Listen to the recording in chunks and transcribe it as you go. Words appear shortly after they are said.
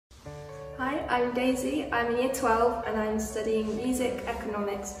I'm Daisy. I'm in Year 12 and I'm studying music,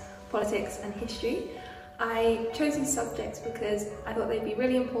 economics, politics and history. I chose these subjects because I thought they'd be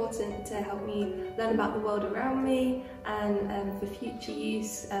really important to help me learn about the world around me and for future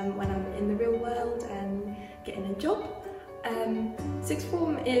use when I'm in the real world and getting a job. Sixth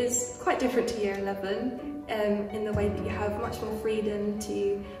form is quite different to Year 11 in the way that you have much more freedom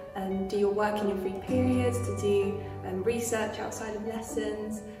to do your work in your free periods, to do research outside of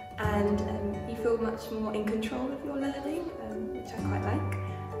lessons, and you feel much more in control of your learning, which I quite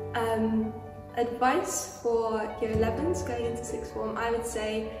like. Advice for Year 11s going into sixth form, I would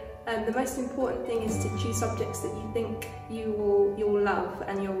say the most important thing is to choose subjects that you think you will love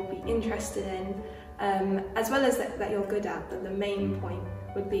and you'll be interested in, as well as that you're good at, but the main point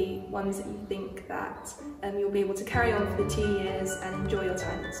would be ones that you think that you'll be able to carry on for the 2 years and enjoy your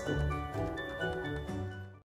time at school.